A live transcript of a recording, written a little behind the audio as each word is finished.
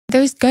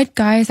There's good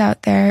guys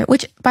out there,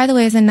 which, by the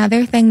way, is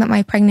another thing that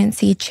my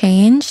pregnancy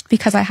changed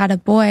because I had a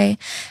boy.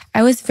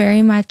 I was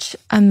very much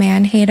a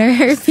man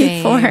hater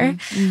before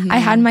I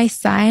had my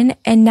son.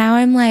 And now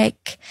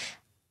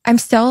I'm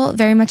still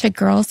very much a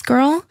girl's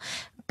girl,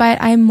 but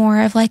I'm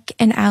more of like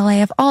an ally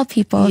of all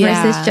people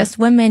versus just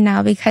women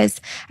now, because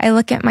I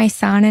look at my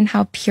son and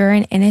how pure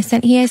and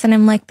innocent he is. And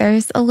I'm like,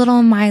 there's a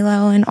little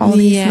Milo and all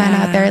these men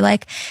out there.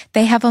 Like,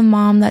 they have a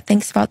mom that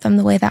thinks about them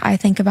the way that I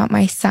think about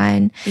my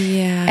son.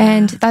 Yeah.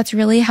 And that's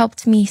really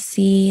helped me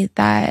see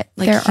that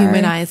like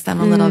humanize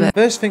them a little bit.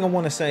 First thing I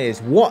want to say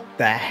is, what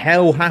the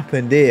hell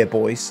happened here,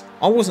 boys?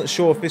 I wasn't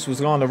sure if this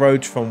was Lana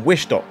Rhodes from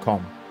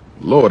Wish.com.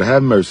 Lord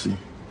have mercy.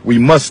 We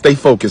must stay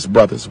focused,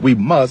 brothers. We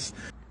must.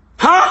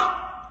 Huh?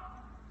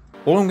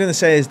 All I'm going to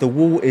say is the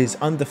wall is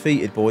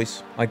undefeated,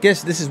 boys. I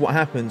guess this is what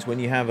happens when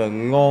you have a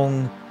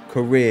long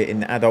career in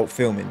the adult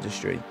film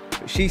industry.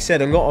 But she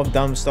said a lot of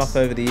dumb stuff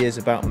over the years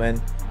about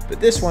men, but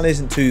this one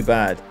isn't too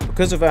bad.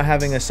 Because of her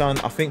having a son,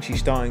 I think she's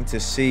starting to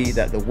see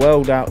that the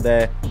world out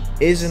there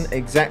isn't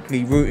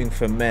exactly rooting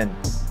for men.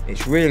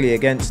 It's really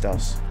against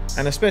us.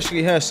 And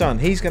especially her son,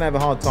 he's going to have a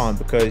hard time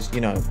because, you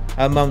know,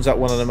 her mum's like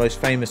one of the most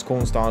famous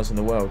porn stars in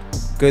the world.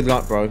 Good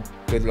luck, bro.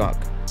 Good luck.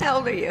 How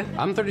old are you?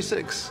 I'm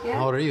 36. Yeah.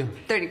 How old are you?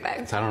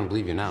 35. I don't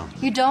believe you now.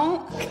 You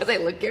don't? Because I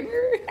look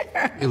younger.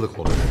 You look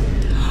older.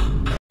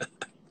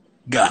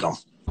 Got him.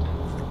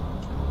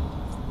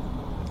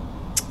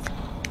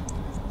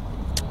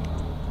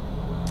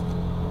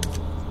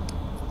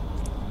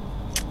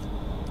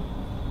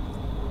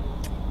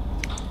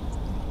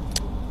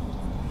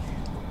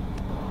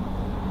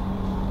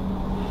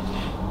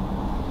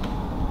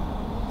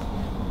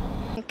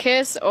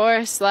 Kiss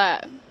or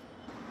slap?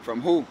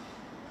 From who?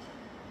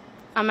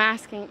 I'm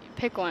asking.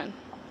 Pick one.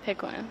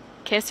 Pick one.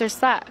 Kiss or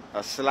slap?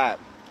 A slap.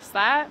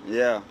 Slap?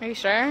 Yeah. Are you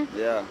sure?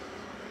 Yeah.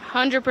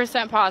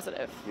 100%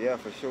 positive? Yeah,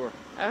 for sure.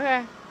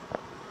 Okay.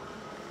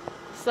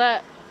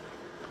 Slap.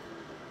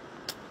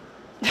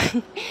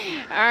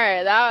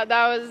 Alright, that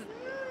was...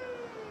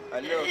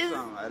 A little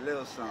something. A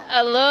little something.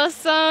 A little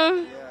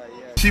something?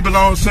 Yeah. She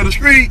belongs to the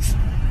streets.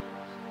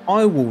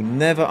 I will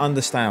never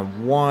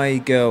understand why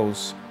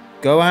girls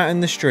go out in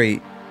the street,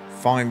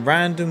 find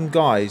random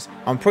guys,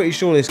 I'm pretty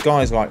sure this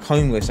guy's like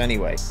homeless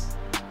anyway,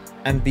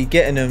 and be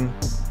getting them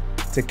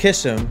to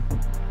kiss them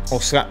or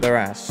slap their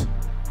ass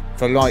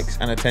for likes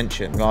and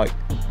attention. Like,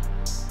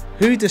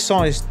 who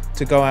decides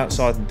to go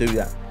outside and do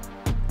that?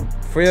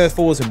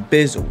 304s and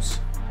bizzles.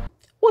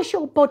 What's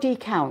your body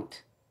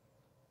count?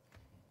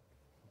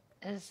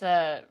 Is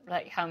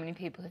like, how many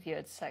people have you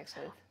had sex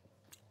with?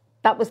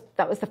 That was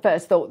the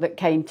first thought that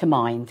came to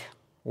mind.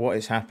 What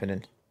is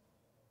happening?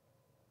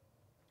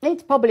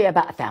 It's probably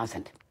about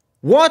 1,000.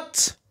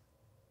 What?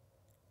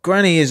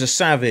 Granny is a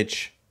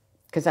savage.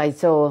 Because I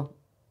saw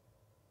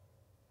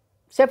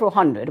several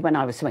hundred when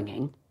I was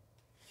swinging,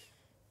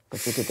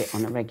 because we did it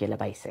on a regular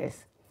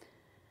basis.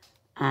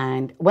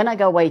 And when I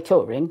go away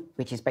touring,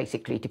 which is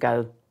basically to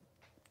go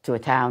to a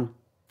town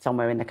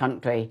somewhere in the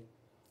country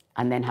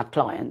and then have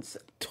clients,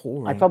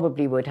 touring. I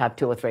probably would have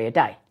 2 or 3 a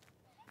day.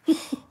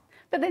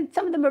 But then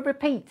some of them are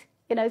repeat,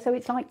 you know, so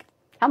it's like,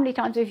 how many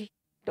times have you,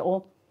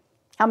 or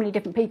how many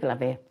different people have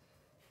here?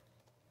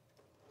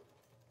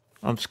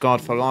 I'm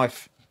scarred for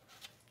life.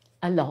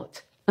 A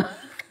lot.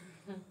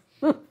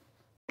 What?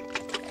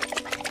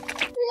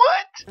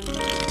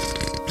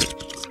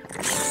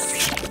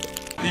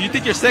 Do you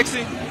think you're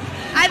sexy?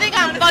 I think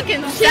I'm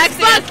fucking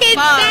sexy. Fucking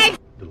sexy.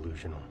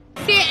 Delusional.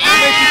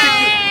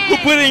 Hey. Who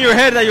put it in your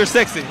head that you're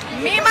sexy?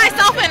 Me,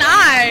 myself, and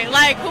I.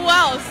 Like, who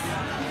else?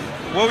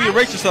 What would you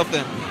rate yourself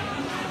then?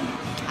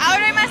 I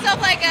would rate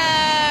myself like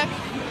a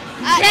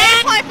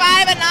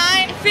 8.5, a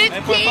 9. 15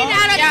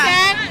 out of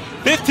 10.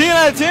 15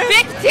 out of 10?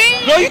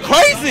 15! Girl, you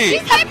crazy!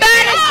 She's the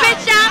baddest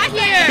bitch out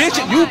here! Bitch,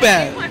 you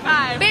bad.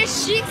 8.5.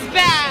 Bitch, she's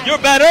bad. You're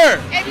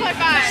badder.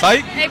 8.5.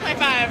 Psych?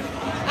 8.5.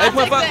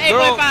 8.5?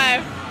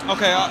 8.5.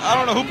 Okay, I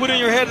don't know who put in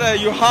your head that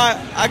you're hot.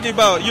 I give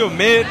about, you're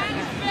mid.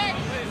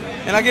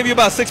 And I give you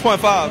about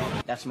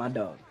 6.5. That's my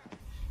dog.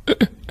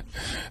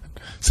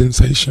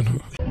 Sensational.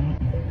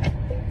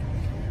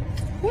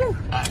 Whew.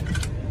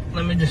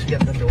 Let me just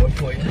get the door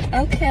for you.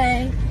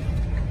 Okay.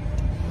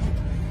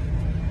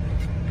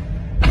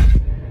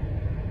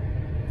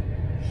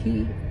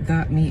 He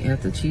got me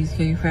at the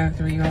Cheesecake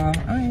Factory, y'all.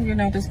 I ain't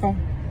getting out this car.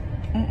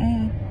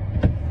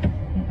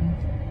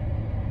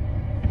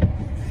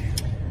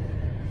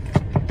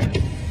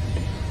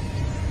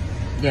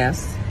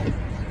 Yes.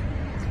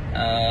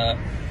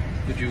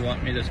 Would you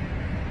want me to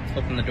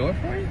open the door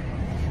for you?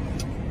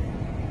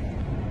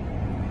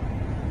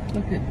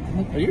 Look.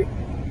 Are you?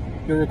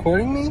 You're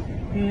recording me?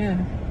 Yeah.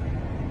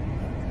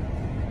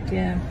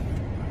 Yeah.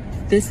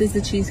 This is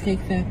the Cheesecake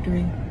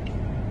Factory.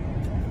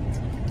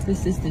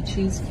 This is the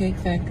Cheesecake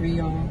Factory,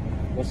 y'all.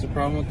 What's the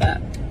problem with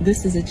that?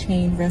 This is a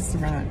chain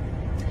restaurant.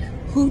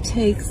 Who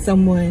takes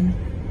someone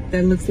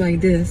that looks like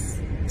this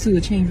to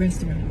a chain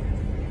restaurant?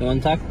 You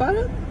want to talk about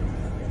it?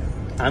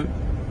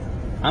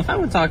 I'm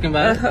fine with talking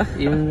about it,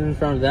 even in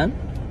front of them.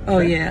 Oh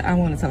yeah, I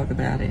want to talk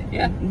about it.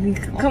 Yeah,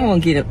 come on,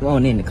 get up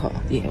on in the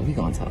car. Yeah, we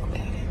gonna talk about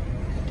it.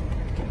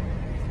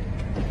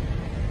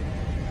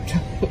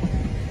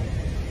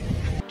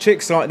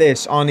 Chicks like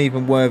this aren't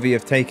even worthy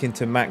of taking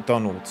to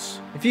McDonald's.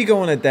 If you go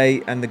on a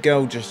date and the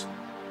girl just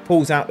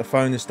pulls out the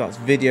phone and starts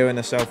videoing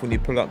herself when you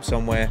pull up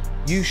somewhere,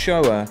 you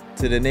show her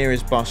to the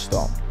nearest bus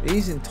stop.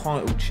 These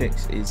entitled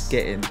chicks is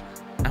getting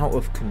out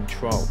of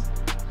control.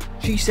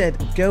 She said,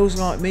 girls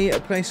like me at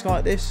a place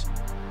like this,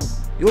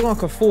 you're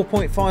like a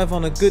 4.5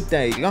 on a good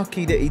day.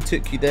 Lucky that he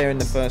took you there in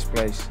the first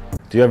place.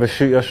 Do you ever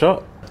shoot your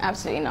shot?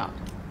 Absolutely not.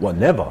 What,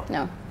 never?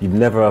 No. You've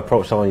never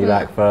approached someone you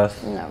like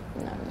first? No.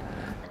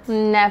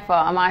 Never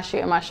am I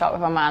shooting my shot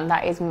with a man.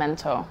 That is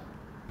mental.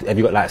 Have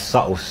you got like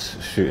subtle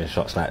shooting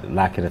shots, like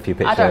liking a few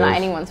pictures? I don't like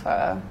anyone's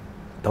photo.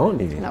 Don't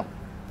you? No.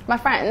 My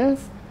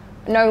friends,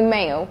 no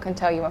male can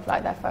tell you I've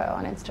liked their photo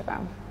on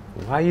Instagram.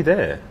 Why are you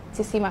there?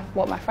 To see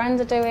what my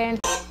friends are doing.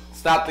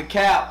 Stop the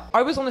cap.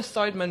 I was on a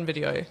Sidemen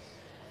video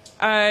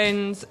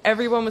and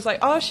everyone was like,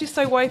 oh, she's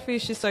so wifey,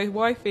 she's so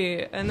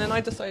wifey. And then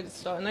I decided to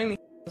start an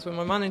OnlyFans with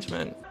my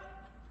management.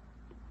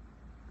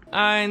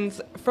 And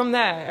from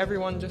there,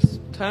 everyone just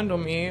turned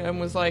on me and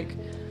was like,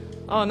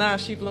 oh, now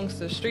she belongs to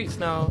the streets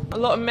now. A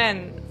lot of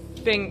men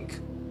think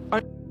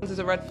OnlyFans is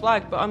a red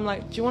flag, but I'm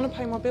like, do you want to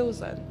pay my bills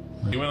then?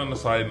 You went on the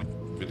side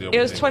video. It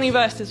was 20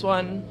 versus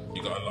 1.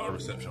 You got a lot of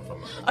reception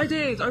from that. I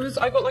did.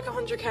 I got like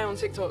 100k on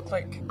TikTok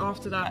like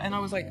after that, and I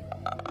was like,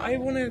 I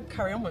want to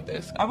carry on with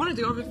this. I want to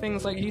do other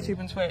things like YouTube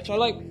and Twitch. I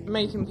like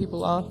making people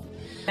laugh,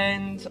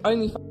 and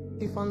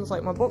OnlyFans funds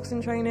like my boxing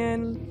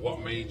training. What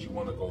made you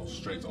want to go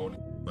straight to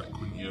OnlyFans? Like,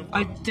 couldn't you?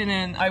 I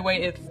didn't. I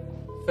waited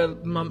for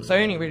months.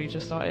 I only really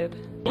just started.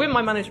 With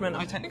my management,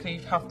 I technically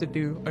have to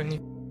do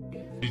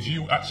OnlyFans. Did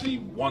you actually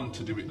want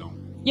to do it though?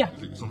 Yeah.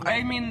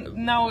 I mean,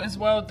 now as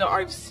well that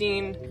I've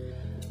seen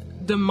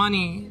the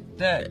money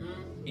that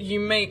you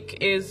make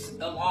is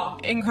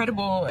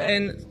incredible,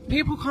 and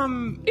people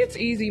come, it's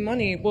easy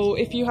money. Well,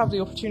 if you have the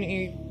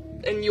opportunity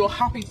and you're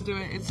happy to do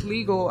it, it's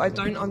legal. I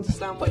don't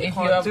understand why you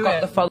can't do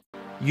it.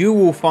 You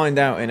will find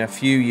out in a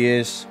few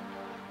years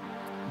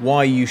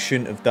why you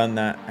shouldn't have done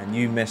that and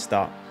you messed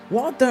up.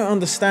 What I don't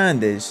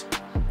understand is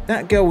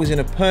that girl was in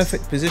a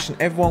perfect position.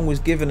 Everyone was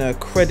giving her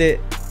credit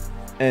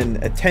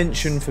and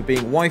attention for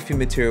being wifey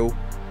material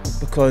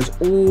because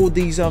all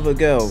these other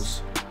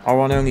girls are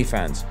on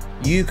OnlyFans.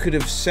 You could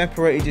have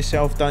separated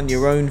yourself, done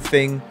your own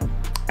thing,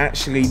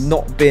 actually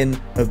not been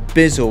a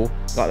bizzle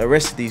like the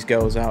rest of these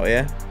girls out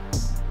here.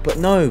 But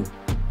no,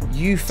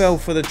 you fell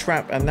for the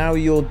trap and now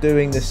you're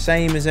doing the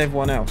same as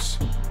everyone else.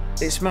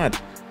 It's mad.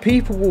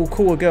 People will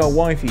call a girl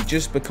wifey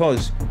just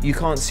because you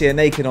can't see her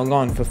naked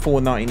online for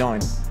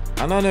 $4.99.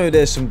 And I know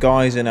there's some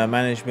guys in her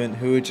management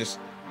who are just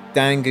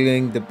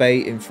dangling the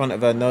bait in front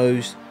of her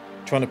nose,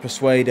 trying to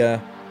persuade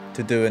her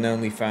to do an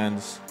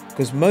OnlyFans.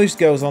 Because most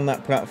girls on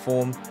that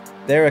platform,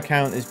 their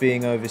account is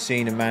being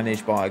overseen and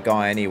managed by a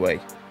guy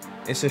anyway.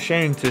 It's a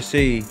shame to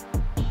see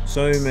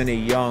so many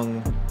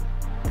young,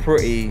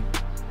 pretty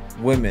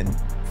women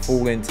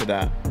fall into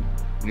that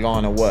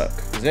line of work.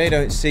 Because they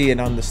don't see and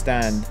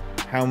understand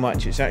how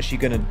much it's actually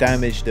going to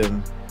damage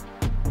them,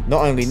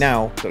 not only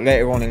now, but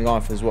later on in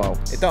life as well.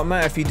 It doesn't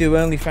matter if you do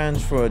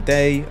OnlyFans for a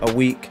day, a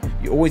week,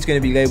 you're always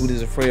going to be labelled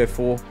as a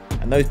 304,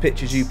 and those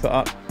pictures you put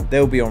up,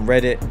 they'll be on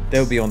Reddit,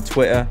 they'll be on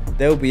Twitter,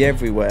 they'll be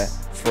everywhere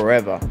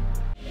forever.